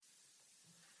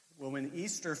Well, when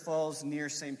Easter falls near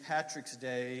St. Patrick's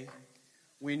Day,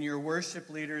 when your worship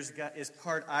leader is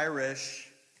part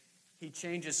Irish, he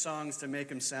changes songs to make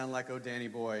him sound like "Oh Danny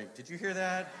Boy." Did you hear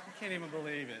that? I can't even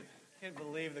believe it. I can't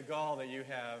believe the gall that you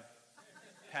have,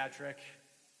 Patrick.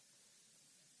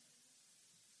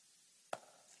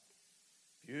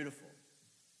 Beautiful.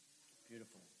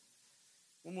 Beautiful.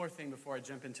 One more thing before I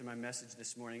jump into my message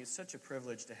this morning. It's such a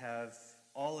privilege to have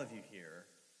all of you here,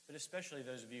 but especially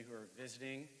those of you who are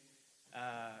visiting.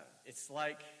 It's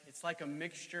like a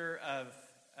mixture of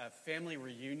a family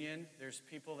reunion. There's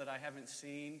people that I haven't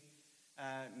seen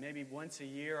maybe once a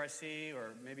year I see,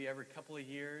 or maybe every couple of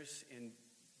years, and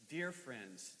dear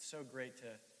friends. It's so great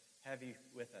to have you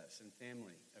with us, and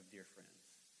family of dear friends.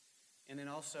 And then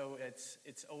also,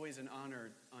 it's always an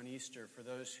honor on Easter for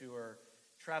those who are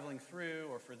traveling through,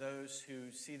 or for those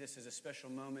who see this as a special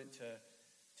moment to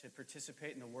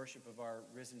participate in the worship of our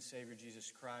risen Savior,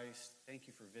 Jesus Christ. Thank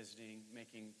you for visiting,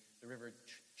 making the River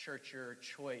Church your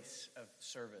choice of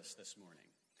service this morning.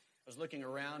 I was looking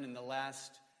around in the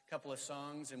last couple of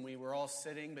songs, and we were all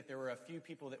sitting, but there were a few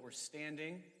people that were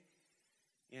standing.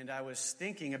 And I was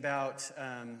thinking about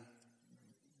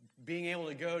being able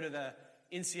to go to the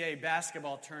NCAA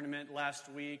basketball tournament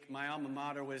last week. My alma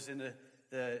mater was in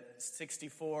the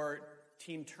 64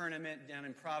 team tournament down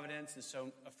in Providence, and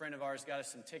so a friend of ours got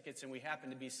us some tickets, and we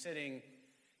happened to be sitting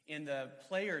in the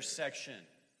players section.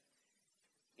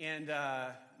 And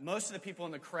most of the people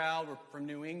in the crowd were from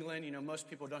New England. You know, most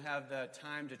people don't have the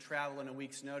time to travel in a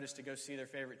week's notice to go see their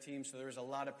favorite team, so there was a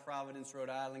lot of Providence,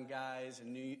 Rhode Island guys,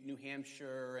 and New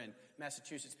Hampshire and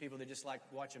Massachusetts people that just like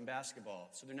watching basketball.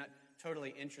 So they're not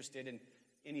totally interested in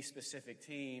any specific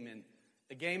team. And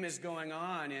the game is going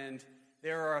on, and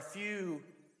there are a few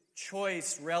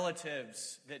choice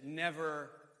relatives that never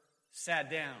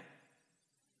sat down.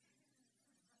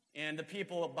 And the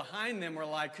people behind them were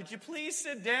like, "Could you please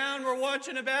sit down? We're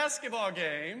watching a basketball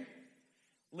game."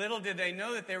 Little did they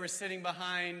know that they were sitting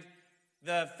behind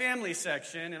the family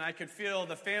section, and I could feel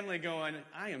the family going,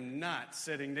 "I am not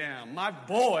sitting down. My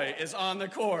boy is on the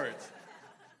court.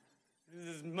 This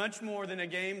is much more than a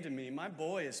game to me. My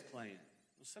boy is playing."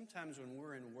 Well, sometimes when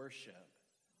we're in worship,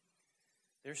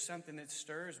 there's something that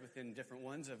stirs within different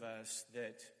ones of us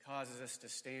that causes us to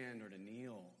stand or to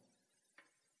kneel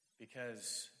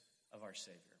because of our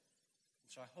Savior.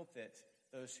 So I hope that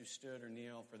those who stood or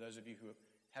kneel, for those of you who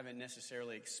haven't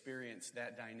necessarily experienced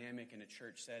that dynamic in a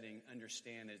church setting,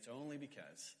 understand that it's only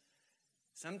because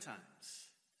sometimes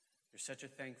there's such a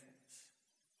thankfulness,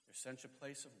 there's such a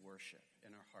place of worship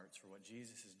in our hearts for what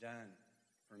Jesus has done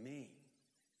for me,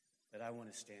 that I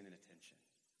want to stand in attention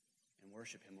and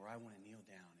worship him, or I want to kneel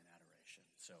down in adoration.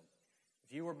 So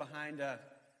if you were behind a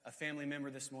family member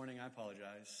this morning, I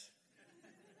apologize.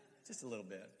 Just a little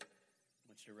bit. I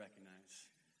want you to recognize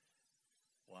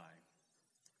why.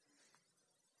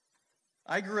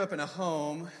 I grew up in a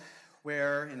home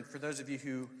where, and for those of you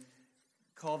who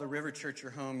call the River Church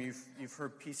your home, you've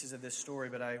heard pieces of this story,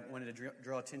 but I wanted to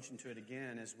draw attention to it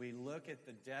again as we look at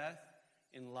the death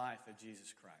and life of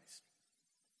Jesus Christ.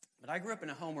 But I grew up in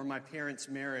a home where my parents'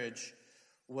 marriage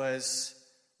was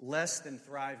less than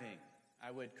thriving.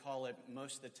 I would call it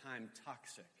most of the time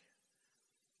toxic.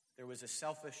 There was a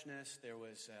selfishness, there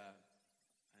was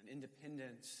an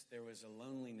independence, there was a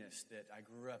loneliness that I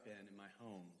grew up in my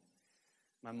home.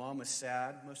 My mom was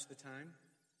sad most of the time.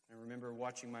 I remember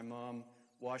watching my mom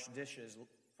wash dishes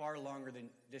far longer than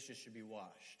dishes should be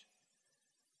washed.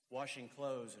 Washing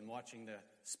clothes and watching the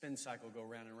spin cycle go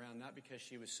round and round, not because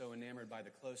she was so enamored by the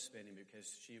clothes spinning,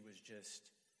 because she was just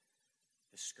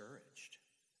discouraged.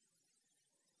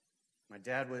 My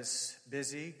dad was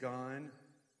busy, gone.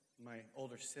 My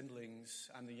older siblings,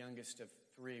 I'm the youngest of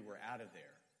three, were out of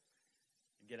there.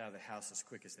 They'd get out of the house as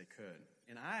quick as they could.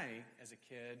 And I, as a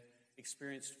kid,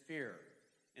 experienced fear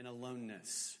and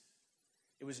aloneness.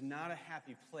 It was not a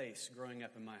happy place growing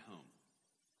up in my home.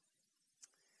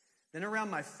 Then around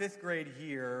my 5th grade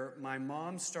year, my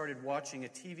mom started watching a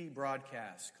TV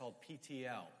broadcast called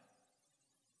PTL.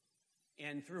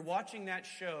 And through watching that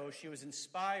show, she was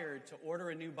inspired to order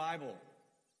a new Bible.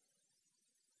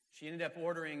 She ended up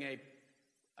ordering a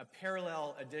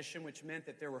parallel edition, which meant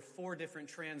that there were 4 different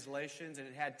translations, and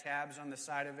it had tabs on the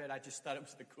side of it. I just thought it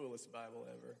was the coolest Bible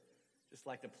ever. Just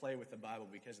like to play with the Bible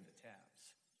because of the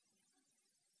tabs.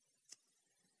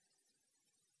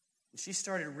 And she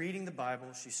started reading the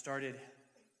Bible. She started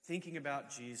thinking about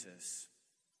Jesus.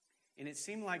 And it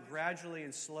seemed like gradually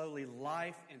and slowly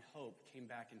life and hope came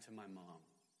back into my mom.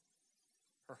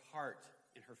 Her heart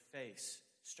and her face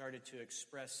started to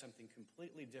express something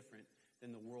completely different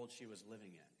than the world she was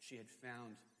living in. She had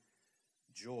found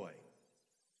joy.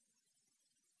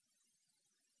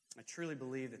 I truly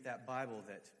believe that that Bible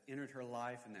that entered her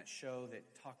life and that show that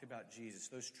talked about Jesus,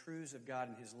 those truths of God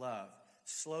and his love,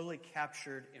 slowly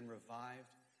captured and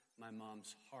revived my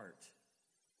mom's heart.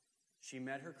 She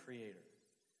met her Creator.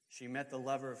 She met the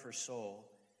lover of her soul,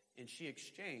 and she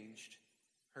exchanged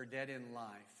her dead-end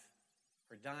life,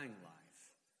 her dying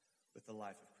life, with the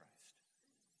life of Christ.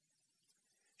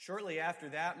 Shortly after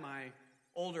that, my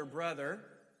older brother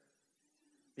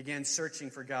began searching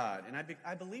for God. And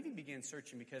I believe he began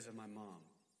searching because of my mom.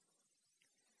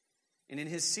 And in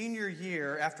his senior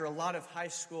year, after a lot of high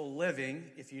school living,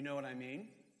 if you know what I mean,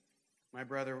 my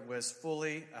brother was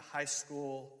fully a high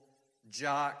school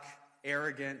jock,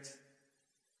 arrogant,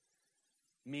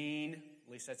 mean,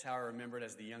 at least that's how I remember it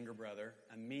as the younger brother,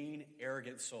 a mean,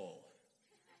 arrogant soul,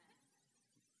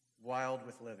 wild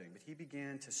with living. But he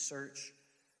began to search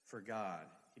for God.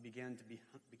 He began to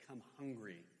become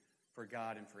hungry for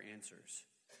God and for answers.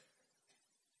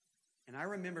 And I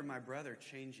remember my brother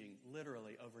changing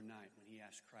literally overnight when he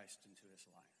asked Christ into his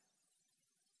life.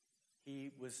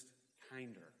 He was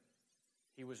kinder.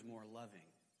 He was more loving.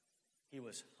 He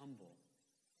was humble.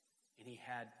 And he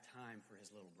had time for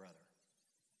his little brother.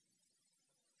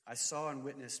 I saw and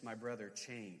witnessed my brother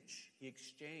change. He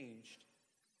exchanged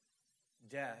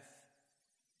death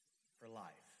for life.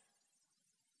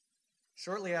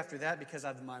 Shortly after that, because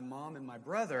of my mom and my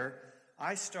brother,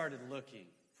 I started looking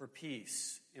for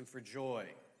peace and for joy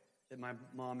that my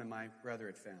mom and my brother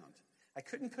had found. I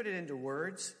couldn't put it into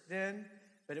words then,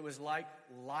 but it was like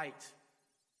light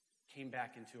came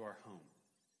back into our home.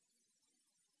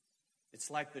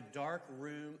 It's like the dark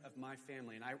room of my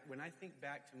family. And when I think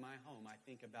back to my home, I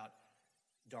think about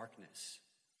darkness.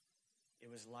 It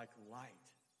was like light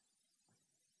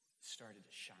started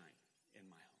to shine in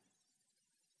my home.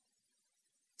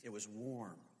 It was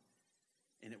warm,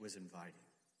 and it was inviting.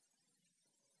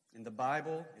 In the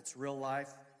Bible, its real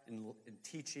life and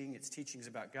teaching, its teachings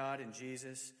about God and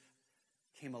Jesus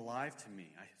came alive to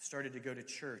me. I started to go to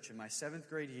church. In my 7th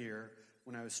grade year,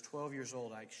 when I was 12 years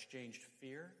old, I exchanged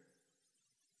fear.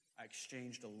 I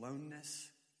exchanged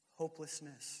aloneness,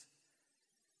 hopelessness,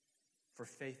 for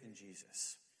faith in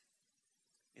Jesus,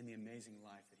 in the amazing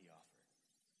life that he offered.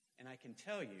 And I can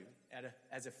tell you,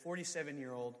 as a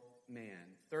 47-year-old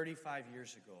man, 35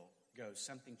 years ago,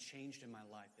 something changed in my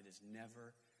life that has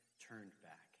never turned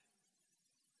back.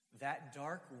 That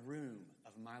dark room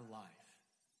of my life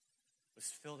was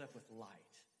filled up with light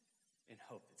and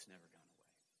hope that's never gone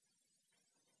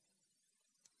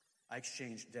away. I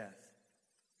exchanged death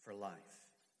for life.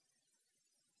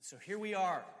 So here we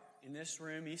are in this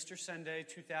room, Easter Sunday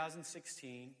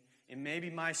 2016, and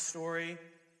maybe my story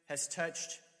has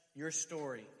touched your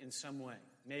story in some way.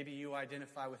 Maybe you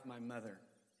identify with my mother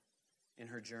in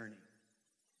her journey.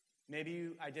 Maybe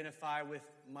you identify with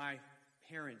my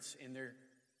parents in their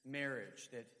marriage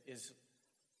that is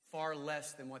far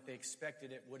less than what they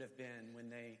expected it would have been when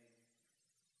they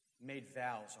made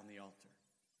vows on the altar.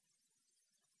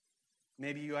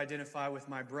 Maybe you identify with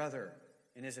my brother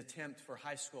in his attempt for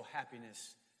high school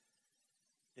happiness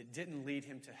that didn't lead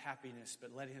him to happiness,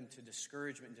 but led him to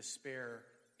discouragement and despair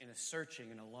and a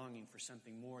searching and a longing for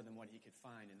something more than what he could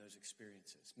find in those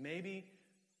experiences. Maybe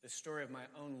the story of my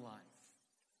own life,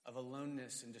 of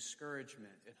aloneness and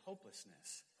discouragement and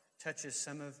hopelessness, touches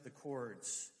some of the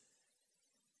chords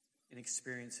and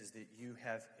experiences that you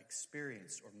have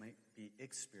experienced or might be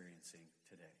experiencing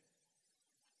today.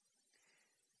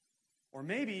 Or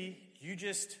maybe you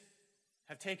just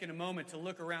have taken a moment to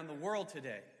look around the world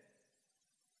today.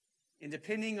 And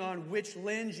depending on which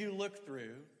lens you look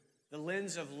through, the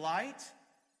lens of light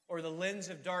or the lens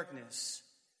of darkness,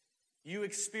 you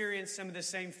experience some of the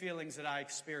same feelings that I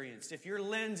experienced. If your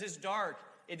lens is dark,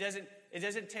 it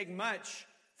doesn't take much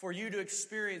for you to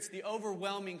experience the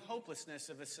overwhelming hopelessness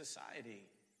of a society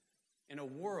in a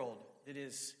world that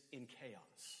is in chaos.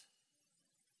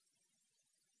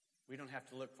 We don't have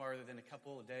to look farther than a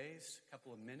couple of days, a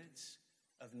couple of minutes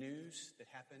of news that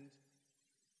happened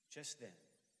just then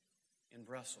in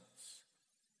Brussels,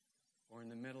 or in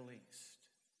the Middle East,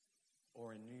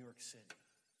 or in New York City,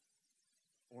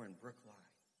 or in Brookline,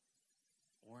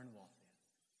 or in Waltham,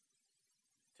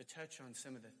 to touch on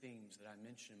some of the themes that I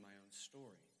mentioned in my own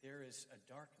story. There is a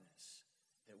darkness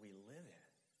that we live in.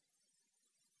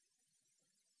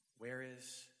 Where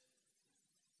is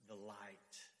the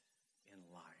light in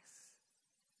life?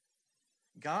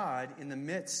 God, in the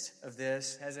midst of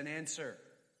this, has an answer.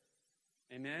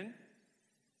 Amen?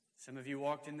 Some of you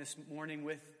walked in this morning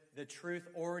with the truth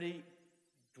already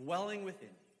dwelling within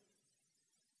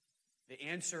you. The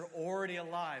answer already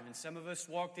alive. And some of us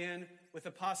walked in with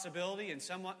a possibility, and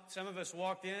some of us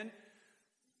walked in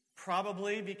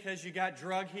Probably because you got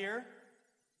drug here.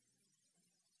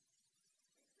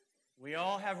 We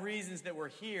all have reasons that we're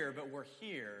here, but we're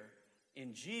here,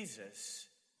 and Jesus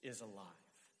is alive.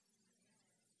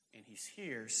 And he's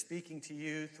here speaking to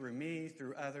you through me,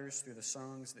 through others, through the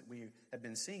songs that we have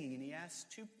been singing. And he asks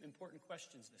two important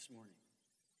questions this morning.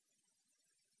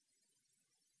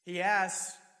 He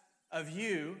asks of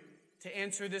you to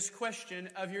answer this question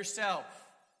of yourself.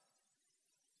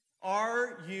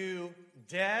 Are you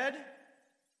dead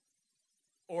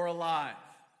or alive?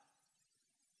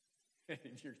 And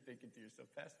you're thinking to yourself,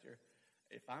 Pastor,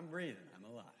 if I'm breathing,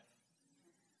 I'm alive.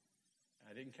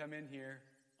 I didn't come in here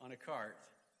on a cart.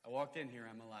 I walked in here,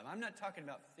 I'm alive. I'm not talking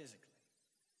about physically.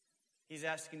 He's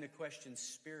asking the question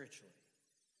spiritually.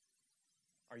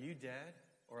 Are you dead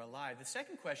or alive? The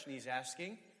second question he's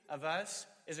asking of us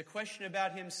is a question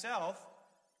about himself.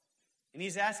 And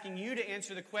he's asking you to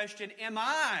answer the question, am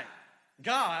I,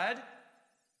 God,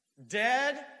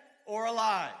 dead or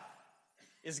alive?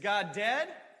 Is God dead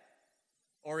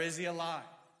or is he alive?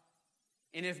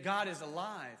 And if God is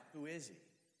alive, who is he?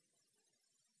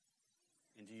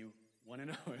 And do you want to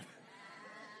know him?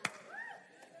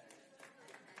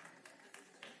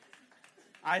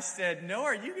 I said, no,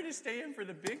 are you going to stay in for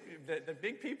the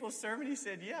big people's sermon? He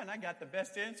said, yeah, and I got the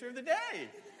best answer of the day.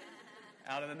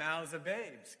 Out of the mouths of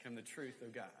babes come the truth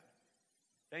of God.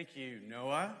 Thank you,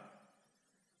 Noah.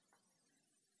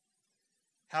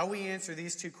 How we answer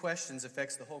these two questions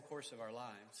affects the whole course of our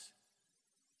lives.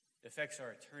 It affects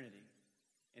our eternity.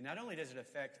 And not only does it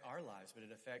affect our lives, but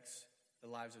it affects the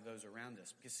lives of those around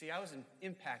us. Because, see, I was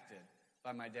impacted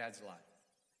by my dad's life.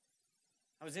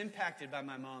 I was impacted by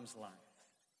my mom's life.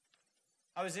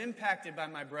 I was impacted by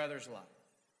my brother's life.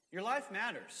 Your life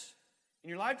matters. And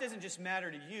your life doesn't just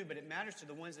matter to you, but it matters to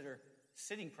the ones that are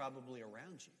sitting probably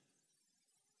around you,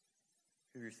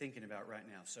 who you're thinking about right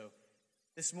now. So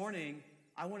this morning,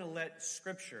 I want to let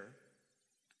Scripture,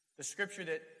 the Scripture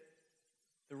that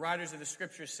the writers of the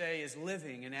Scripture say is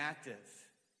living and active,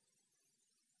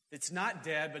 it's not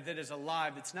dead, but that is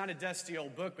alive. It's not a dusty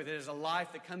old book, but it is a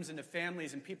life that comes into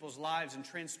families and people's lives and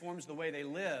transforms the way they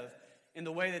live, in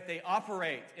the way that they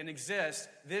operate and exist.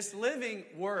 This living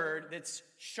word that's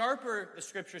sharper, the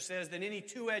Scripture says, than any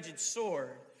two-edged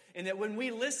sword, and that when we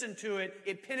listen to it,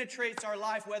 it penetrates our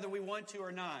life whether we want to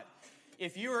or not.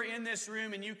 If you are in this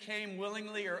room and you came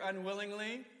willingly or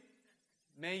unwillingly,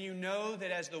 may you know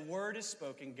that as the word is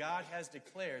spoken, God has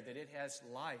declared that it has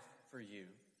life for you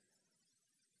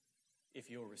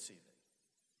if you'll receive it.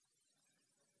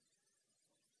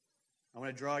 I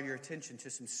want to draw your attention to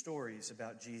some stories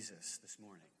about Jesus this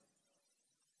morning.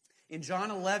 In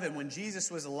John 11, when Jesus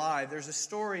was alive, there's a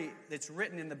story that's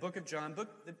written in the book of John.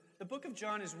 The book of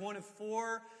John is one of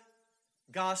 4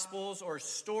 Gospels or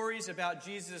stories about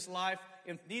Jesus' life.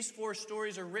 And these 4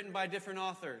 stories are written by different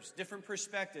authors, different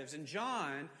perspectives. And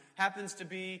John happens to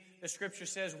be, the Scripture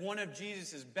says, one of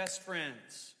Jesus' best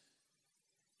friends.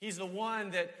 He's the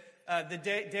one that the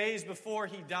days before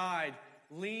he died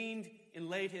leaned and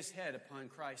laid his head upon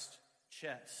Christ's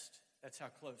chest. That's how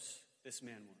close this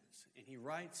man was. And he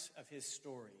writes of his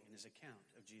story in his account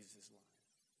of Jesus' life.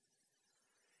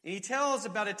 And he tells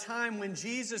about a time when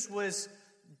Jesus was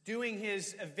doing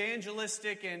his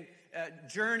evangelistic and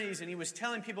journeys, and he was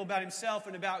telling people about himself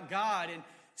and about God. And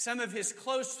some of his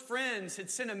close friends had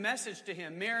sent a message to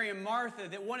him, Mary and Martha,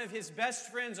 that one of his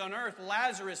best friends on earth,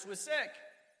 Lazarus, was sick.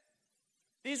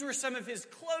 These were some of his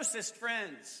closest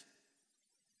friends.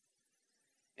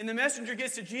 And the messenger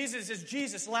gets to Jesus and says,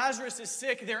 Jesus, Lazarus is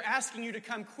sick. They're asking you to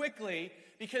come quickly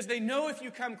because they know if you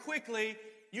come quickly,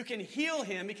 you can heal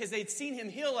him because they'd seen him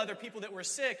heal other people that were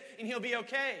sick and he'll be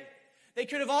okay. They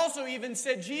could have also even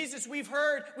said, Jesus, we've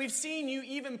seen you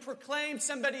even proclaim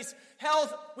somebody's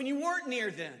health when you weren't near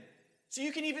them. So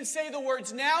you can even say the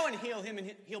words now and heal him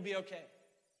and he'll be okay.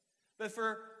 But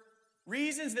for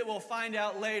reasons that we'll find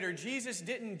out later, Jesus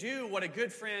didn't do what a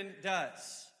good friend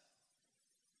does.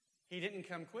 He didn't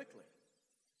come quickly.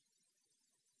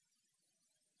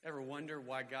 Ever wonder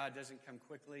why God doesn't come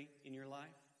quickly in your life?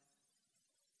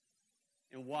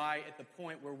 And why at the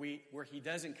point where he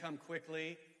doesn't come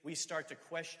quickly, we start to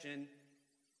question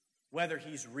whether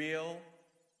he's real,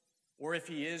 or if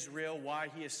he is real, why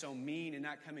he is so mean and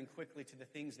not coming quickly to the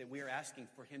things that we are asking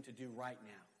for him to do right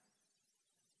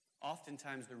now.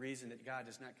 Oftentimes the reason that God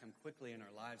does not come quickly in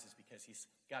our lives is because he's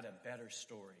got a better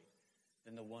story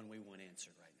than the one we want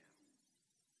answered right now.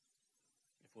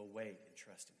 If we'll wait and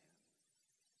trust in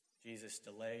him. Jesus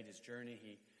delayed his journey.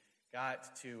 He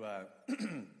got to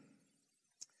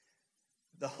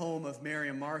the home of Mary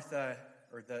and Martha,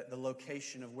 or the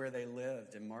location of where they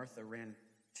lived. And Martha ran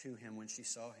to him when she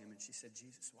saw him, and she said,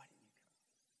 Jesus, why didn't you come?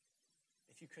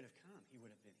 if you could have come, he would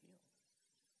have been healed.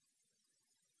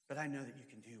 But I know that you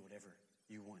can do whatever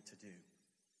you want to do.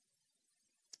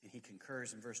 And he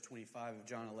concurs in verse 25 of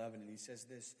John 11, and he says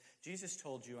this, Jesus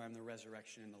told you, I am the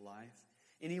resurrection and the life.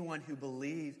 Anyone who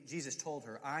believes, Jesus told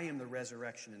her, I am the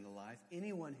resurrection and the life.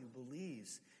 Anyone who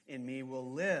believes in me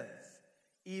will live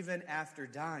even after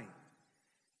dying.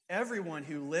 Everyone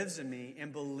who lives in me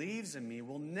and believes in me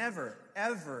will never,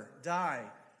 ever die.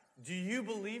 Do you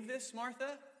believe this,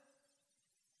 Martha?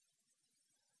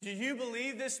 Do you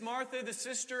believe this, Martha, the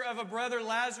sister of a brother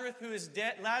Lazarus who is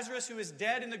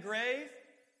dead in the grave?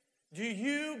 Do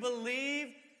you believe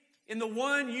in the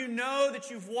one you know that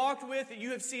you've walked with, that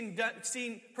you have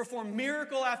seen perform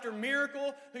miracle after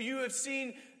miracle, who you have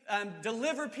seen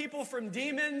deliver people from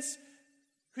demons,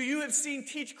 who you have seen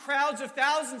teach crowds of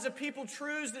thousands of people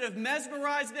truths that have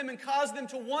mesmerized them and caused them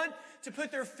to want to put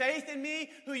their faith in me,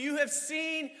 who you have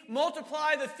seen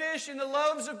multiply the fish and the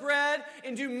loaves of bread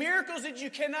and do miracles that you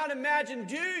cannot imagine?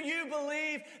 Do you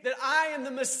believe that I am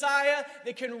the Messiah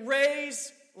that can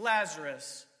raise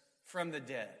Lazarus from the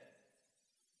dead?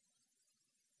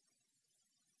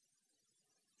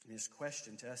 And his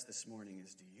question to us this morning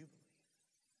is, do you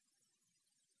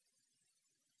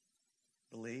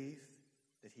believe? Believe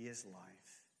that he is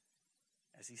life,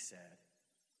 as he said,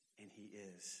 and he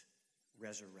is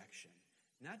resurrection.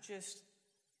 Not just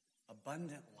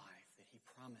abundant life that he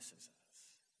promises us.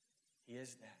 He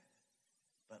is that.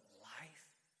 But life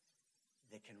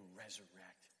that can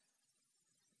resurrect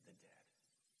the dead.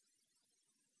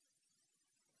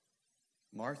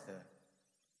 Martha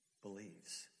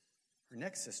believes. Her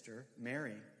next sister,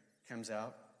 Mary, comes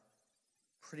out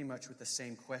pretty much with the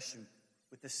same question,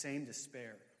 with the same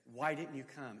despair. Why didn't you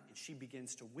come? And she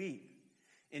begins to weep.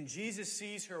 And Jesus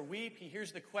sees her weep. He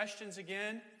hears the questions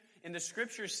again. And the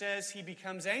scripture says he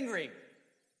becomes angry.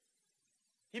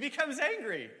 He becomes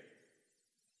angry.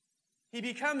 He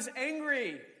becomes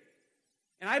angry.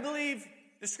 And I believe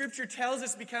the scripture tells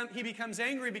us he becomes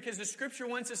angry because the scripture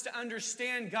wants us to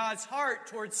understand God's heart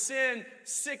towards sin,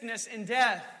 sickness, and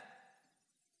death.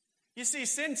 You see,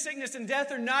 sin, sickness, and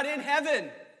death are not in heaven.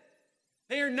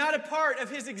 They are not a part of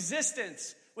his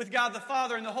existence with God the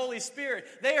Father and the Holy Spirit.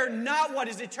 They are not what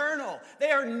is eternal.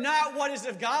 They are not what is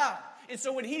of God. And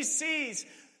so when he sees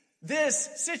this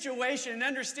situation and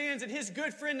understands that his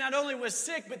good friend not only was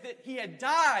sick, but that he had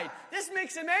died, this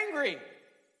makes him angry.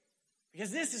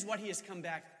 Because this is what he has come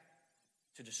back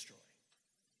to destroy.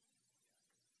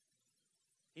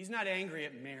 He's not angry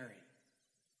at Mary.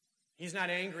 He's not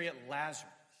angry at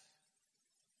Lazarus.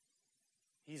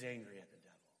 He's angry at the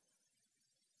devil.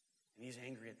 And he's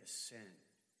angry at the sin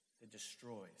that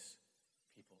destroys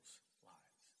people's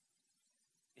lives.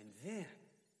 And then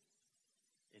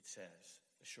it says,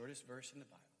 the shortest verse in the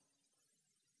Bible,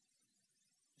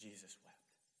 Jesus wept.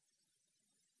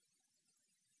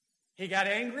 He got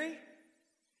angry,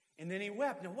 and then he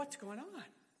wept. Now, what's going on?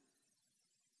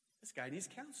 This guy needs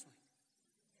counseling.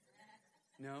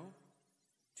 No,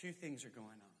 two things are going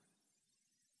on.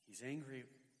 He's angry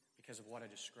because of what I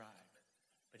described,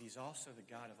 but he's also the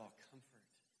God of all comfort.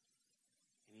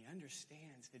 And he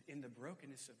understands that in the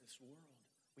brokenness of this world,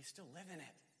 we still live in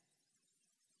it.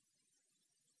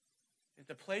 At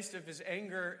the place of his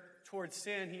anger towards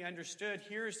sin, he understood,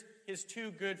 here's his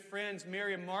two good friends,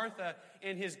 Mary and Martha,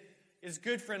 and his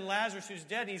good friend Lazarus, who's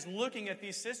dead. And he's looking at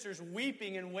these sisters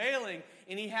weeping and wailing,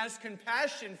 and he has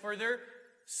compassion for their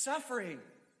suffering.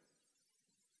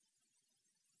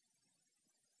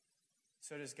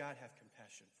 So does God have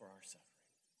compassion for our suffering.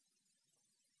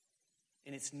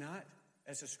 And it's not,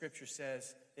 as the scripture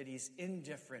says, that he's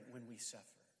indifferent when we suffer.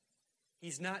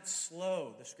 He's not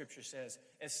slow, the scripture says,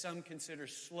 as some consider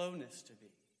slowness to be.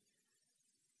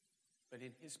 But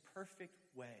in his perfect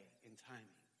way and timing,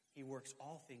 he works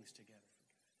all things together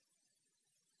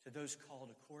for good to those called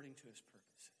according to his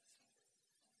purposes,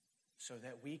 so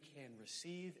that we can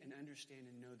receive and understand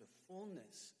and know the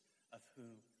fullness of who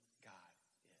God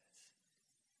is.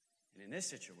 And in this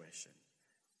situation,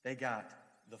 they got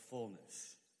the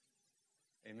fullness.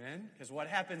 Amen? Because what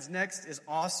happens next is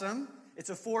awesome. It's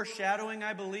a foreshadowing,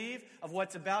 I believe, of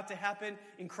what's about to happen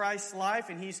in Christ's life.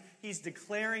 And he's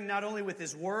declaring not only with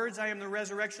his words, I am the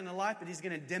resurrection and the life, but he's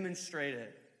going to demonstrate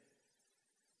it.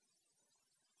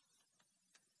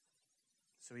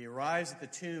 So he arrives at the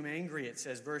tomb angry, it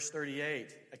says, verse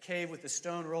 38. A cave with a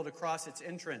stone rolled across its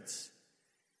entrance.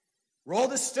 Roll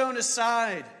the stone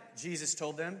aside, Jesus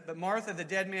told them. But Martha, the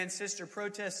dead man's sister,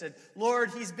 protested,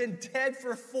 Lord, he's been dead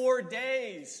for 4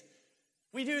 days.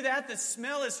 If we do that, the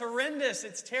smell is horrendous.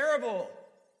 It's terrible.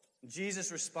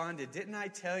 Jesus responded, didn't I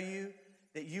tell you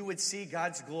that you would see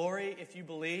God's glory if you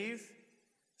believe?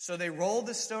 So they rolled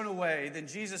the stone away. Then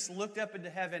Jesus looked up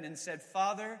into heaven and said,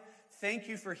 Father, thank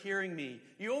you for hearing me.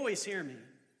 You always hear me.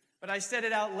 But I said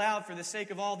it out loud for the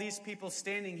sake of all these people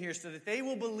standing here so that they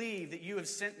will believe that you have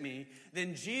sent me.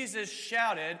 Then Jesus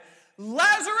shouted,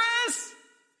 Lazarus,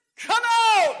 come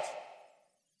out!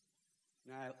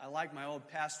 Now, I like my old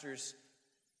pastor's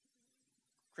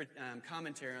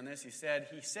commentary on this. He said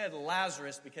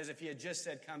Lazarus because if he had just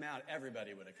said come out,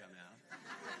 everybody would have come out.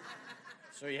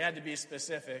 So he had to be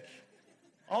specific.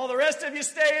 All the rest of you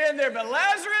stay in there, but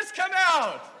Lazarus, come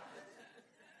out!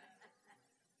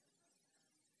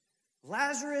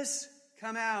 Lazarus,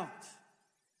 come out.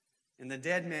 And the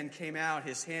dead man came out,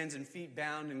 his hands and feet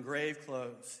bound in grave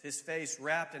clothes, his face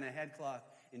wrapped in a headcloth.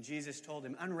 And Jesus told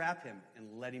him, unwrap him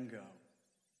and let him go.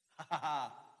 Ha ha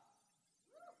ha.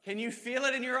 Can you feel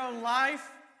it in your own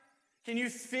life? Can you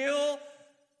feel,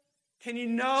 can you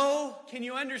know, can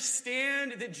you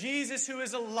understand that Jesus, who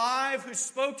is alive, who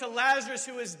spoke to Lazarus,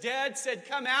 who is dead, said,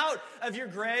 come out of your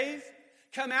grave?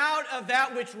 Come out of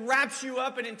that which wraps you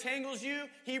up and entangles you.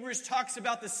 Hebrews talks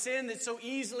about the sin that so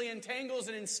easily entangles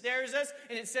and ensnares us.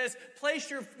 And it says,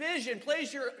 place your vision,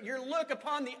 place your look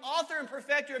upon the author and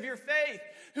perfecter of your faith,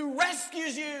 who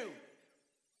rescues you.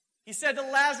 He said to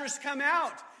Lazarus, come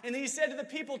out. And then he said to the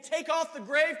people, take off the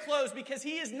grave clothes because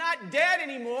he is not dead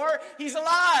anymore. He's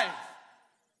alive.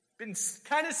 Been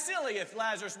kind of silly if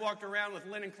Lazarus walked around with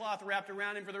linen cloth wrapped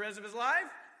around him for the rest of his life.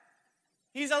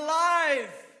 He's alive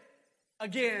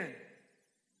again.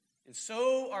 And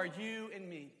so are you and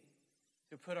me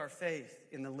who put our faith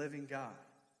in the living God.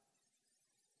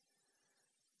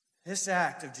 This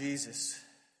act of Jesus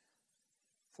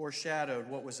foreshadowed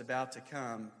what was about to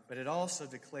come, but it also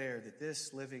declared that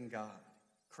this living God,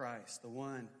 Christ, the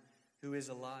one who is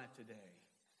alive today,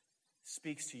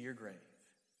 speaks to your grave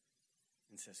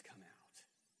and says, come out.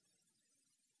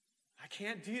 I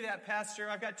can't do that, Pastor.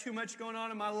 I've got too much going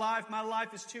on in my life. My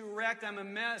life is too wrecked. I'm a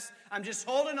mess. I'm just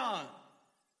holding on.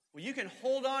 Well, you can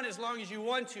hold on as long as you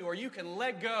want to, or you can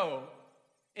let go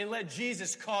and let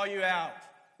Jesus call you out.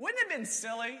 Wouldn't it have been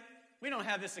silly? We don't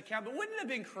have this account, but wouldn't it have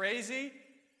been crazy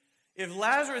if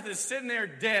Lazarus is sitting there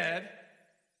dead,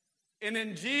 and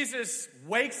then Jesus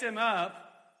wakes him up,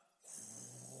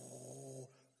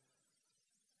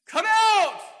 come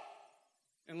out!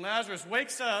 And Lazarus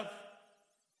wakes up,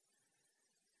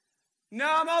 no,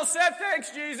 I'm all set,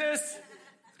 thanks, Jesus. That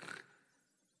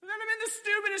would have been the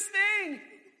stupidest thing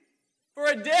for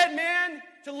a dead man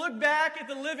to look back at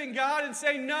the living God and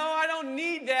say, no, I don't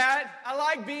need that. I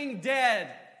like being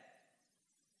dead.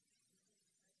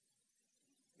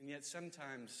 And yet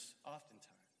sometimes, oftentimes,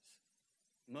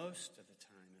 most of the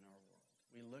time in our world,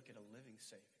 we look at a living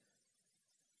Savior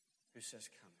who says,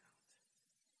 come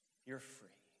out. You're free.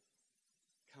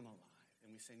 Come alive.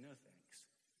 And we say, no thanks.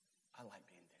 I like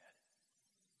being dead.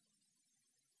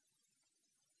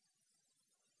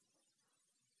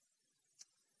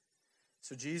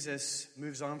 So Jesus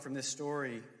moves on from this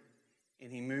story,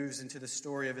 and he moves into the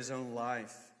story of his own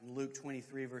life. In Luke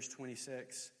 23, verse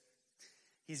 26,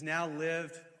 he's now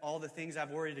lived all the things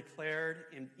I've already declared,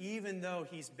 and even though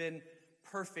he's been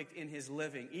perfect in his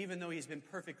living, even though he's been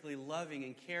perfectly loving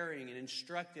and caring and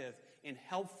instructive and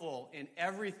helpful in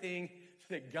everything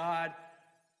that God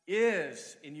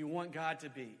is and you want God to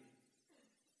be,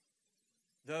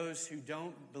 those who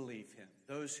don't believe him,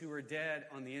 those who are dead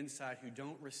on the inside, who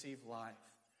don't receive life,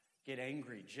 get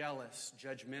angry, jealous,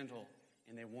 judgmental,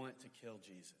 and they want to kill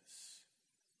Jesus.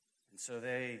 And so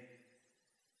they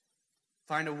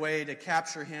find a way to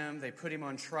capture him. They put him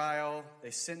on trial.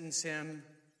 They sentence him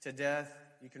to death.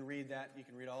 You can read that. You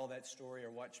can read all that story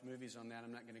or watch movies on that.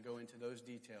 I'm not going to go into those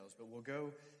details. But we'll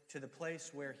go to the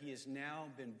place where he has now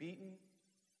been beaten.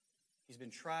 He's been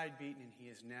tried, beaten, and he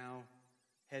is now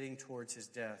heading towards his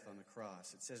death on the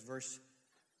cross. It says, verse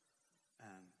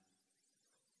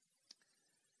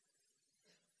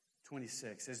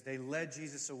 26, as they led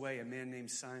Jesus away, a man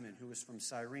named Simon, who was from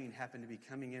Cyrene, happened to be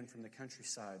coming in from the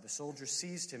countryside. The soldiers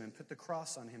seized him and put the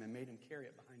cross on him and made him carry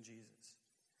it behind Jesus.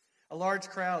 A large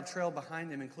crowd trailed behind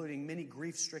him, including many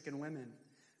grief-stricken women.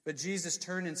 But Jesus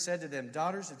turned and said to them,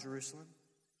 daughters of Jerusalem,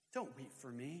 don't weep for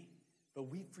me,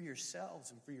 but weep for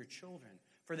yourselves and for your children.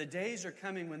 For the days are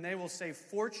coming when they will say,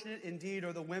 fortunate indeed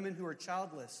are the women who are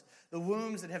childless, the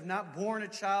wombs that have not borne a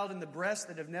child and the breasts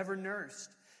that have never nursed.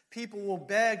 People will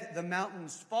beg the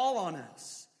mountains, fall on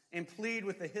us, and plead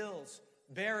with the hills,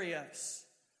 bury us.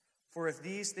 For if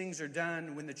these things are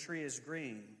done when the tree is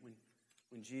green,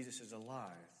 when Jesus is alive,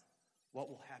 what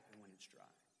will happen when it's dry?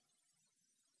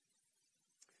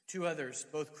 2 others,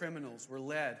 both criminals, were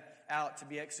led out to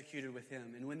be executed with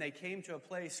him. And when they came to a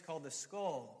place called the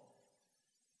Skull,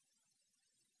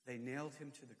 they nailed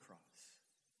him to the cross.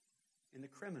 And the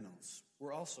criminals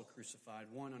were also crucified,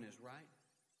 one on his right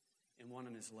and one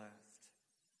on his left.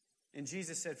 And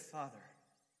Jesus said, Father,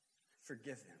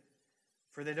 forgive them,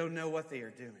 for they don't know what they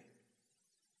are doing.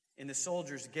 And the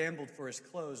soldiers gambled for his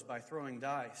clothes by throwing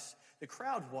dice. The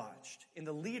crowd watched, and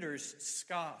the leaders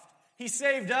scoffed. He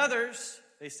saved others.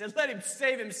 They said, let him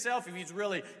save himself if he's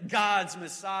really God's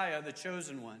Messiah, the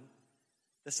chosen one.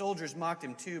 The soldiers mocked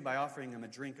him too by offering him a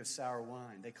drink of sour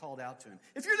wine. They called out to him,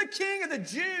 if you're the king of the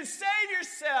Jews, save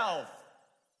yourself.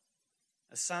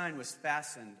 A sign was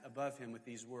fastened above him with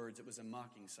these words. It was a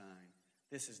mocking sign.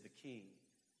 This is the king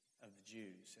of the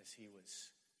Jews, as he was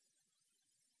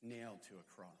nailed to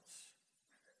a cross.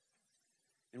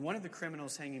 And one of the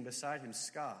criminals hanging beside him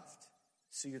scoffed.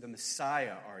 So you're the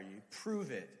Messiah, are you?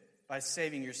 Prove it by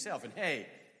saving yourself. And hey,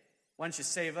 why don't you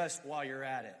save us while you're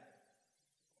at it?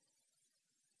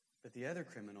 But the other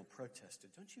criminal protested,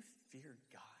 don't you fear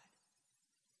God,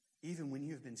 even when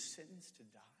you have been sentenced to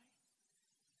die?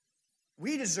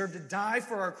 We deserve to die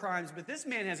for our crimes, but this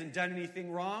man hasn't done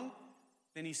anything wrong.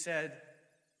 Then he said,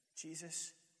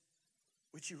 Jesus,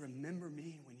 would you remember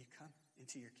me when you come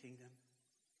into your kingdom?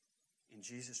 And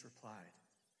Jesus replied,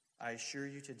 I assure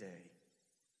you today,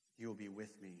 you will be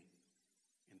with me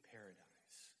in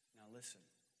paradise. Now listen,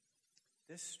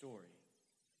 this story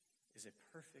is a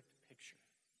perfect picture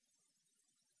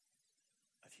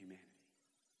of humanity.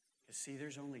 Because see,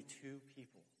 there's only two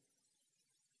people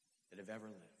that have ever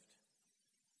lived.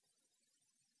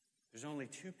 There's only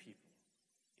two people,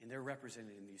 and they're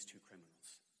represented in these two criminals.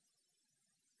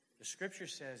 The scripture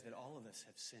says that all of us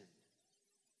have sinned.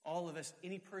 All of us,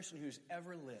 any person who's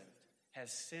ever lived,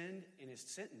 has sinned and is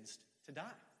sentenced to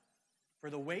die. For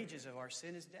the wages of our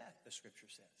sin is death, the scripture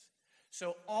says.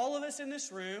 So all of us in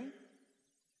this room,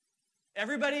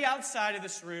 everybody outside of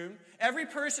this room, every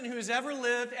person who has ever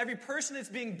lived, every person that's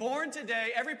being born today,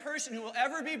 every person who will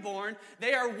ever be born,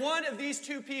 they are one of these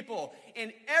two people.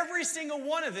 And every single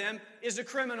one of them is a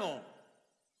criminal.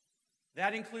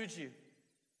 That includes you.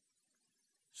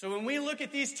 So when we look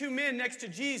at these two men next to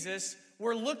Jesus,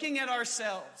 we're looking at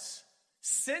ourselves,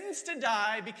 sentenced to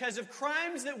die because of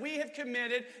crimes that we have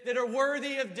committed that are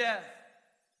worthy of death.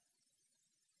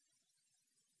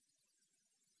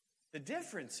 The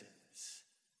difference is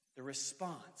the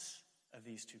response of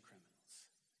these two criminals.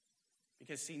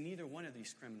 Because, see, neither one of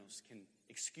these criminals can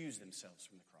excuse themselves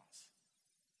from the cross.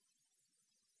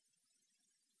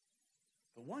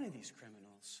 But one of these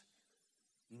criminals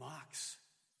mocks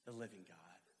the living God.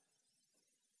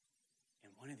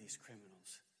 And one of these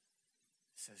criminals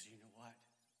says, you know what?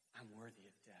 I'm worthy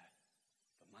of death,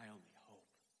 but my only hope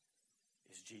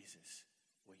is Jesus.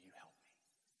 Will you help me?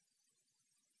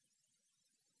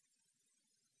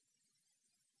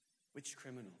 Which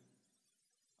criminal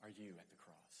are you at the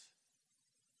cross?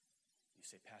 You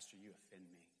say, Pastor, you offend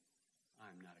me. I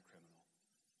am not a criminal.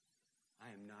 I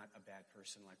am not a bad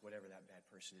person like whatever that bad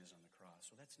person is on the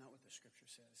cross. Well, that's not what the scripture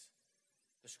says.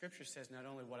 The scripture says not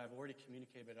only what I've already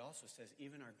communicated, but it also says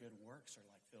even our good works are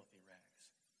like filthy rags.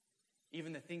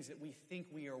 Even the things that we think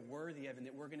we are worthy of and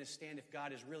that we're going to stand if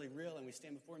God is really real, and we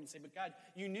stand before him and say, but God,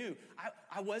 you knew.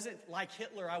 I wasn't like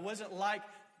Hitler. I wasn't like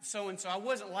so-and-so. I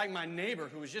wasn't like my neighbor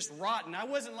who was just rotten. I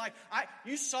wasn't like,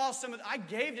 you saw I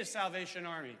gave to Salvation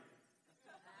Army.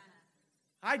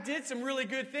 I did some really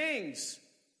good things.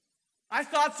 I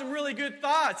thought some really good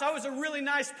thoughts. I was a really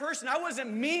nice person. I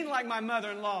wasn't mean like my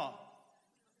mother-in-law.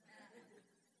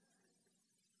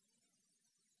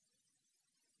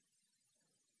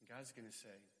 God's going to say,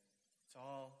 it's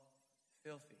all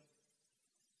filthy,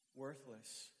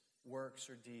 worthless works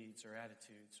or deeds or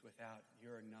attitudes without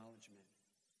your acknowledgement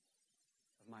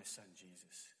of my son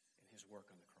Jesus and his work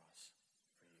on the cross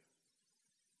for you.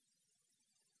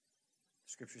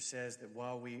 Scripture says that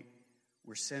while we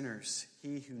were sinners,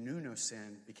 he who knew no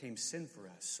sin became sin for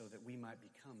us so that we might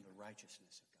become the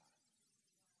righteousness of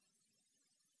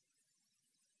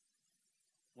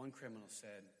God. One criminal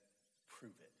said,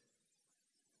 prove it.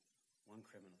 One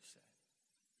criminal said,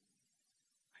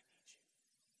 I need you.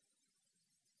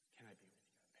 Can I be with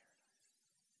you in paradise?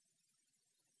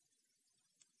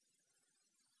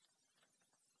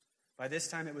 By this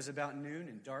time it was about noon,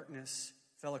 and darkness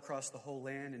fell across the whole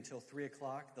land until 3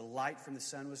 o'clock. The light from the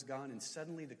sun was gone, and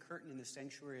suddenly the curtain in the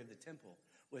sanctuary of the temple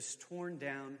was torn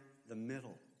down the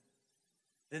middle.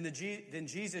 Then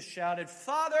Jesus shouted,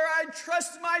 Father, I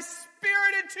trust my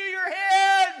spirit into your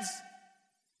hands.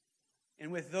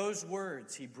 And with those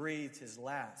words, he breathed his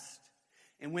last.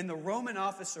 And when the Roman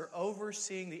officer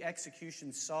overseeing the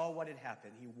execution saw what had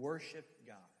happened, he worshiped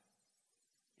God.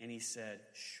 And he said,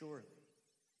 surely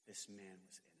this man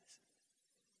was innocent.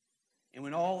 And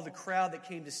when all the crowd that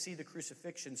came to see the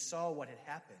crucifixion saw what had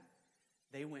happened,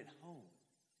 they went home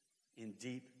in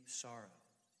deep sorrow.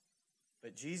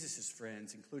 But Jesus'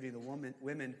 friends, including the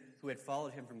women who had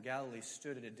followed him from Galilee,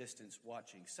 stood at a distance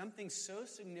watching. Something so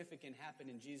significant happened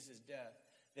in Jesus' death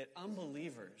that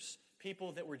unbelievers,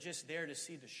 people that were just there to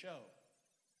see the show,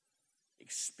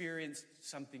 experienced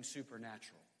something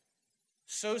supernatural.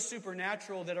 So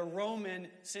supernatural that a Roman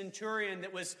centurion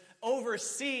that was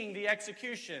overseeing the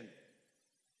execution.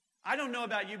 I don't know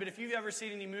about you, but if you've ever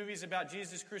seen any movies about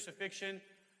Jesus' crucifixion,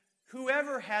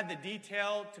 whoever had the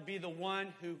detail to be the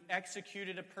one who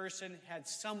executed a person had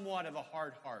somewhat of a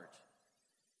hard heart.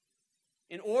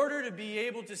 In order to be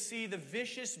able to see the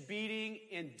vicious beating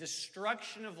and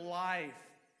destruction of life,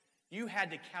 you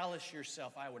had to callous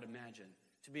yourself, I would imagine,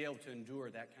 to be able to endure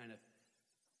that kind of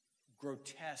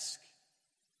grotesque,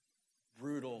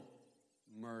 brutal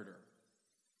murder.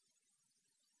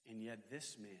 And yet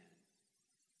this man,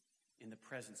 in the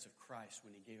presence of Christ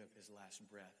when he gave up his last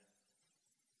breath,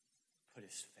 put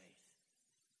his faith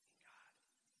in God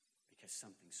because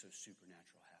something so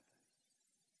supernatural happened.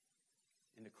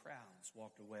 And the crowds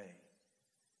walked away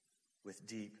with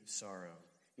deep sorrow.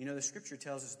 You know, the scripture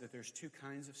tells us that there's two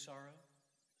kinds of sorrow.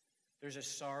 There's a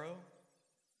sorrow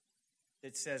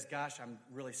that says, gosh, I'm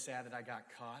really sad that I got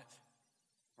caught,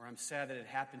 or I'm sad that it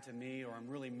happened to me, or I'm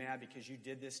really mad because you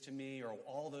did this to me, or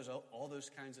all those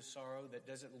kinds of sorrow that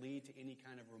doesn't lead to any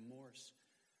kind of remorse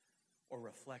or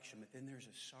reflection. But then there's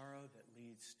a sorrow that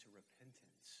leads to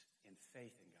repentance and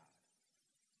faith in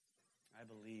God. I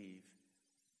believe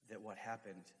that what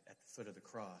happened at the foot of the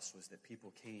cross was that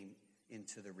people came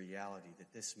into the reality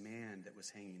that this man that was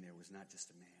hanging there was not just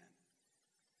a man,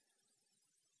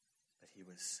 but he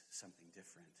was something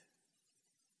different.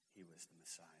 He was the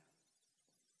Messiah.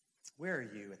 Where are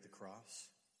you at the cross?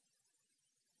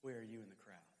 Where are you in the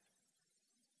crowd?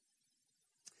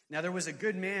 Now there was a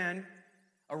good man,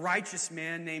 a righteous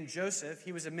man named Joseph.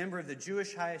 He was a member of the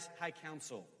Jewish High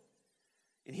Council.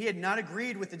 And he had not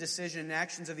agreed with the decision and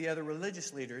actions of the other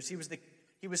religious leaders.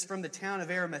 He was from the town of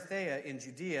Arimathea in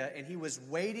Judea, and he was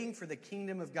waiting for the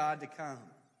kingdom of God to come.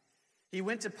 He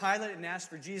went to Pilate and asked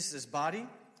for Jesus' body.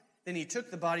 Then he took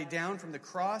the body down from the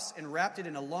cross and wrapped it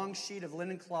in a long sheet of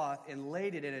linen cloth and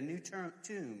laid it in a new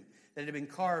tomb that had been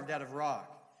carved out of rock.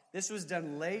 This was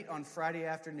done late on Friday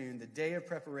afternoon, the day of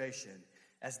preparation,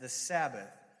 as the Sabbath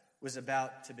was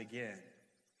about to begin.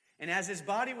 And as his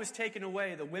body was taken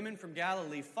away, the women from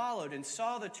Galilee followed and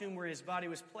saw the tomb where his body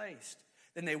was placed.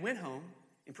 Then they went home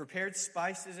and prepared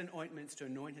spices and ointments to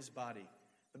anoint his body.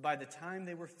 But by the time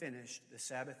they were finished, the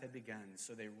Sabbath had begun,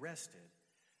 so they rested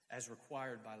as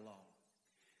required by law.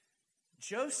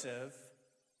 Joseph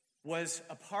was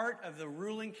a part of the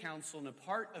ruling council and a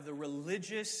part of the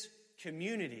religious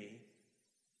community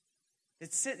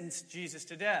that sentenced Jesus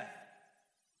to death.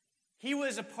 He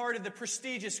was a part of the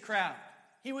prestigious crowd.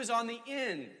 He was on the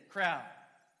in crowd.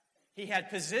 He had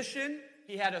position,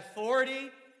 he had authority,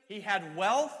 he had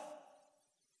wealth,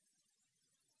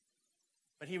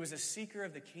 but he was a seeker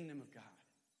of the kingdom of God.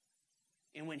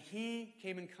 And when he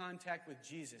came in contact with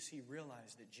Jesus, he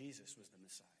realized that Jesus was the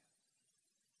Messiah.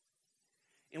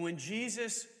 And when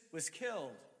Jesus was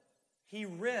killed, he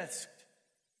risked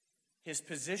his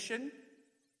position,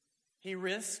 he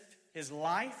risked his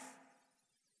life,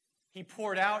 he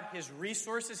poured out his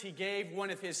resources, he gave one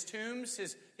of his tombs,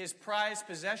 his prized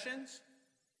possessions,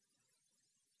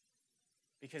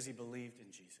 because he believed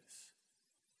in Jesus.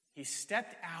 He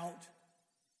stepped out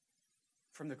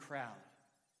from the crowd,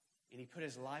 and he put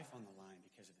his life on the line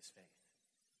because of his faith.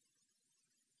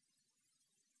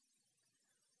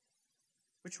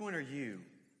 Which one are you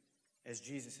as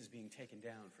Jesus is being taken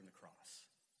down from the cross?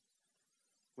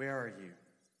 Where are you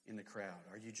in the crowd?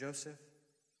 Are you Joseph?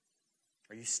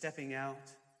 Are you stepping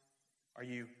out? Are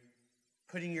you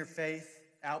putting your faith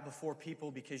out before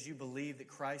people because you believe that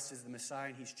Christ is the Messiah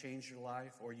and he's changed your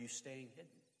life? Or are you staying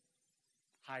hidden,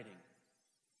 hiding,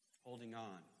 holding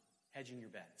on, hedging your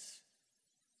bets?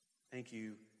 Thank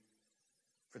you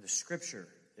for the scripture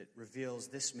that reveals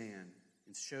this man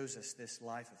and shows us this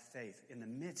life of faith in the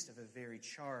midst of a very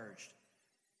charged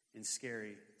and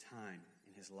scary time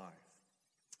in his life.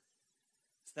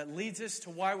 So that leads us to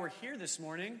why we're here this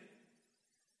morning.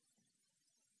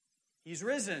 He's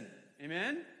risen.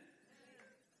 Amen?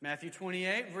 Matthew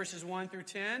 28, verses 1 through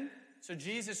 10. So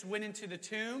Jesus went into the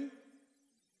tomb.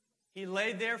 He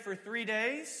laid there for 3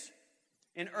 days.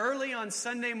 And early on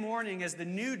Sunday morning, as the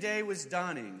new day was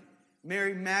dawning,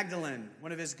 Mary Magdalene,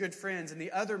 one of his good friends, and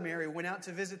the other Mary went out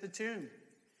to visit the tomb.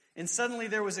 And suddenly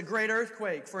there was a great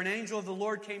earthquake, for an angel of the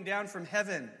Lord came down from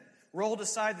heaven, rolled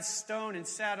aside the stone, and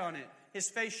sat on it. His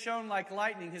face shone like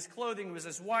lightning. His clothing was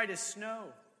as white as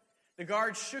snow. The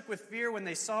guards shook with fear when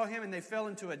they saw him, and they fell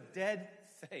into a dead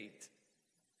faint.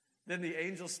 Then the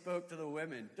angel spoke to the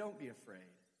women, "Don't be afraid.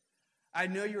 I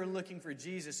know you are looking for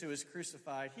Jesus who was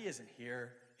crucified. He isn't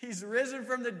here. He's risen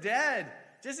from the dead,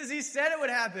 just as he said it would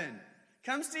happen.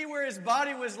 Come see where his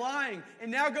body was lying. And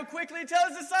now go quickly and tell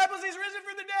his disciples he's risen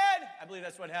from the dead." I believe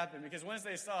that's what happened, because once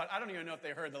they saw it, I don't even know if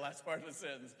they heard the last part of the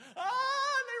sentence. They ran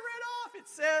off. It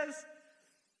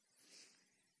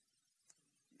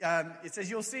says,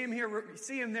 "You'll see him here,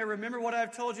 see him there. Remember what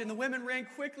I've told you." And the women ran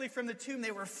quickly from the tomb.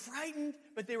 They were frightened,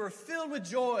 but they were filled with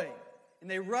joy. And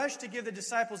they rushed to give the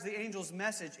disciples the angel's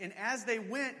message. And as they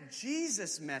went,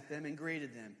 Jesus met them and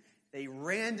greeted them. They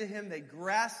ran to him, they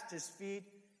grasped his feet,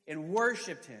 and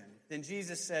worshipped him. Then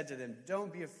Jesus said to them,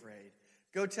 "Don't be afraid.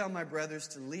 Go tell my brothers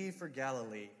to leave for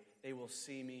Galilee. They will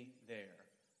see me there."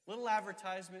 Little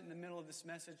advertisement in the middle of this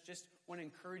message. Just want to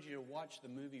encourage you to watch the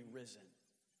movie Risen.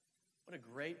 What a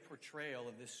great portrayal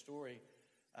of this story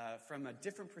from a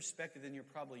different perspective than you're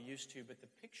probably used to. But the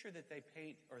picture that they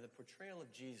paint, or the portrayal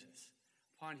of Jesus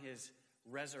upon his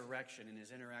resurrection and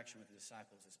his interaction with the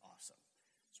disciples, is awesome.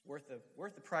 It's worth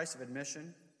the price of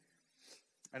admission.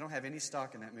 I don't have any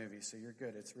stock in that movie, so you're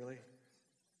good. It's really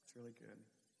good.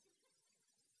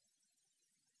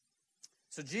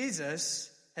 So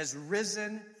Jesus has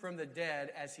risen from the dead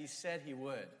as he said he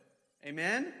would.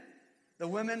 Amen? The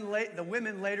women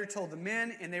later told the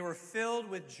men, and they were filled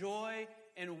with joy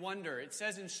and wonder. It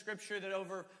says in Scripture that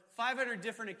over 500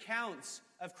 different accounts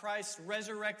of Christ's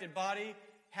resurrected body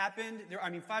happened.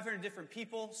 500 different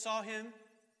people saw him.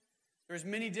 There's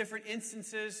many different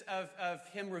instances of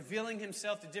him revealing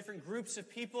himself to different groups of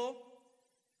people.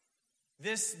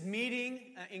 This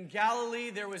meeting in Galilee,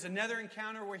 there was another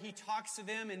encounter where he talks to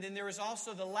them, and then there was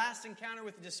also the last encounter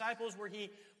with the disciples where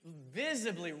he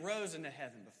visibly rose into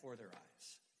heaven before their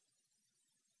eyes.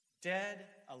 Dead,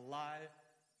 alive,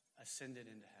 ascended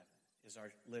into heaven is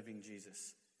our living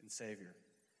Jesus and Savior.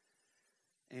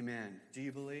 Amen. Do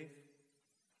you believe?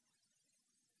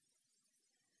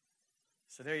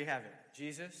 So there you have it.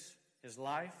 Jesus, his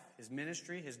life, his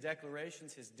ministry, his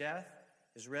declarations, his death,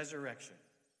 his resurrection.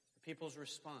 The people's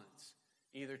response,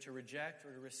 either to reject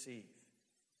or to receive.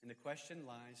 And the question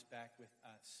lies back with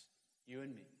us, you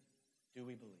and me. Do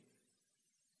we believe?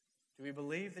 Do we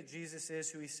believe that Jesus is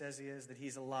who he says he is, that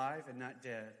he's alive and not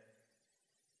dead?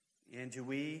 And do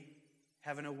we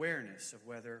have an awareness of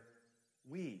whether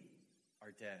we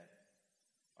are dead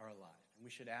or alive? And we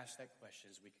should ask that question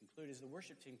as we conclude. As the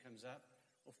worship team comes up,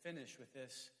 we'll finish with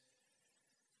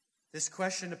this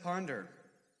question to ponder.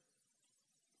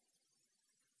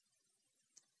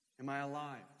 Am I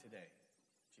alive today,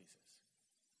 Jesus?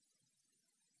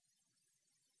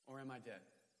 Or am I dead?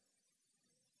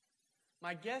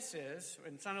 My guess is,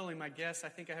 and it's not only my guess, I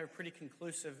think I have pretty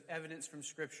conclusive evidence from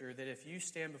Scripture that if you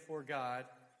stand before God,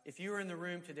 if you were in the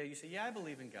room today, you say, "Yeah, I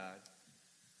believe in God.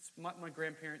 It's what my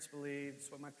grandparents believed.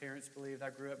 It's what my parents believed. I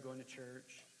grew up going to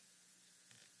church."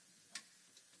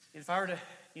 And if I were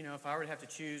to have to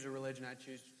choose a religion, I'd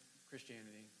choose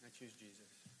Christianity. I'd choose Jesus.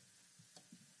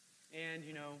 And,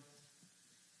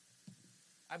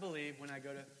 I believe when I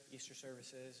go to Easter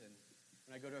services and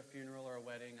when I go to a funeral or a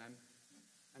wedding,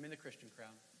 I'm in the Christian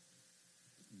crowd.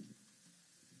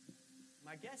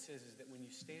 My guess is that when you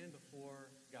stand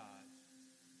before God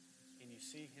and you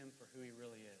see him for who he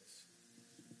really is,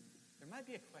 there might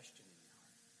be a question in your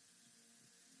heart.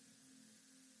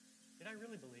 Did I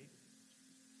really believe?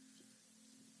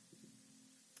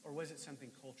 Or was it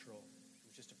something cultural? It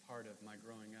was just a part of my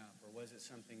growing up. Or was it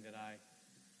something that I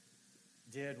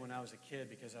did when I was a kid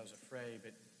because I was afraid,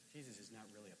 but Jesus is not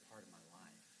really a part of my life?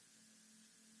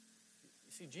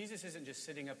 You see, Jesus isn't just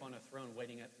sitting up on a throne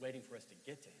waiting for us to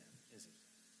get to him, is he?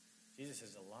 Jesus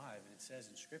is alive, and it says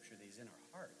in Scripture that he's in our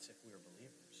hearts if we are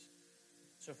believers.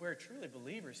 So if we're truly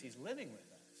believers, he's living with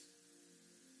us.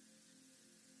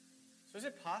 So is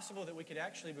it possible that we could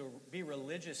actually be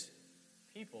religious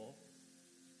people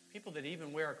that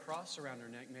even wear a cross around their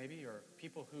neck maybe, or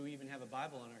people who even have a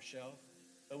Bible on our shelf,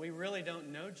 but we really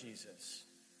don't know Jesus?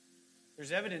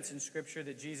 There's evidence in Scripture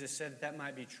that Jesus said that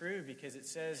might be true, because it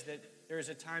says that there is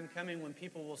a time coming when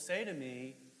people will say to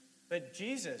me, "But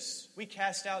Jesus, we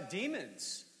cast out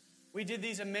demons. We did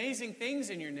these amazing things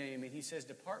in your name." And he says,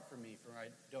 "Depart from me, for I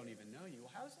don't even know you."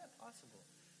 Well, how is that possible?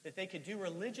 That they could do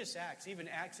religious acts, even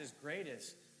acts as great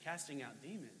as casting out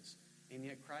demons, and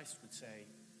yet Christ would say,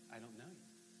 "I don't know you."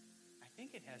 I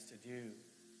think it has to do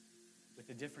with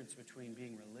the difference between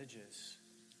being religious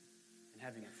and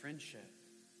having a friendship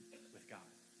with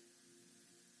God.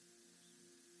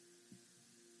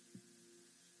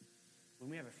 When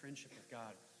we have a friendship with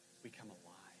God, we come alive.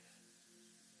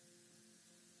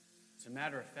 As a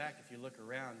matter of fact, if you look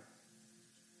around,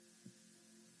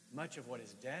 much of what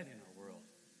is dead in our world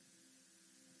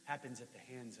happens at the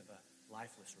hands of a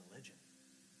lifeless religion.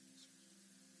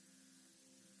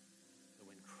 But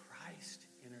when Christ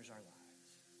enters our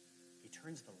lives, he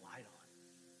turns the light on.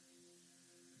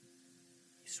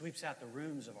 He sweeps out the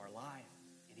rooms of our life,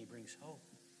 and he brings hope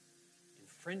and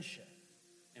friendship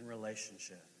and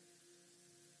relationship.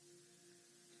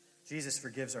 Jesus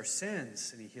forgives our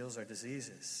sins, and he heals our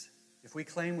diseases. If we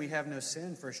claim we have no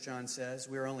sin, 1 John says,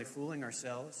 we are only fooling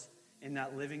ourselves and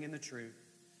not living in the truth.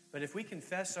 But if we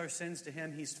confess our sins to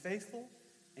him, he's faithful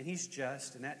and he's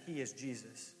just, and that he is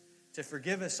Jesus, to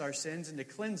forgive us our sins and to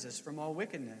cleanse us from all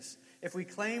wickedness. If we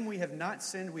claim we have not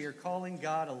sinned, we are calling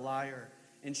God a liar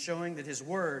and showing that his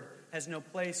word has no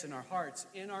place in our hearts.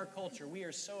 In our culture, we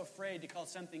are so afraid to call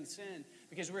something sin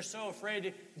because we're so afraid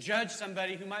to judge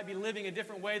somebody who might be living a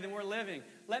different way than we're living.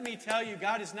 Let me tell you,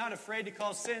 God is not afraid to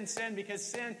call sin sin, because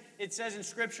sin, it says in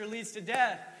Scripture, leads to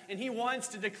death. And he wants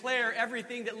to declare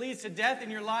everything that leads to death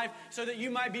in your life so that you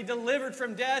might be delivered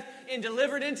from death and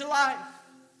delivered into life.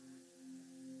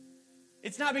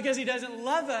 It's not because he doesn't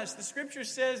love us. The Scripture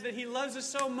says that he loves us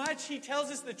so much, he tells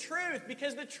us the truth,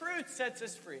 because the truth sets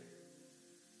us free.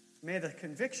 May the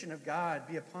conviction of God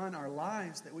be upon our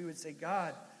lives, that we would say,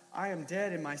 God, I am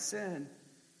dead in my sin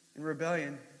and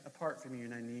rebellion apart from you,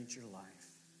 and I need your life.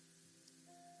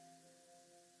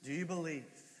 Do you believe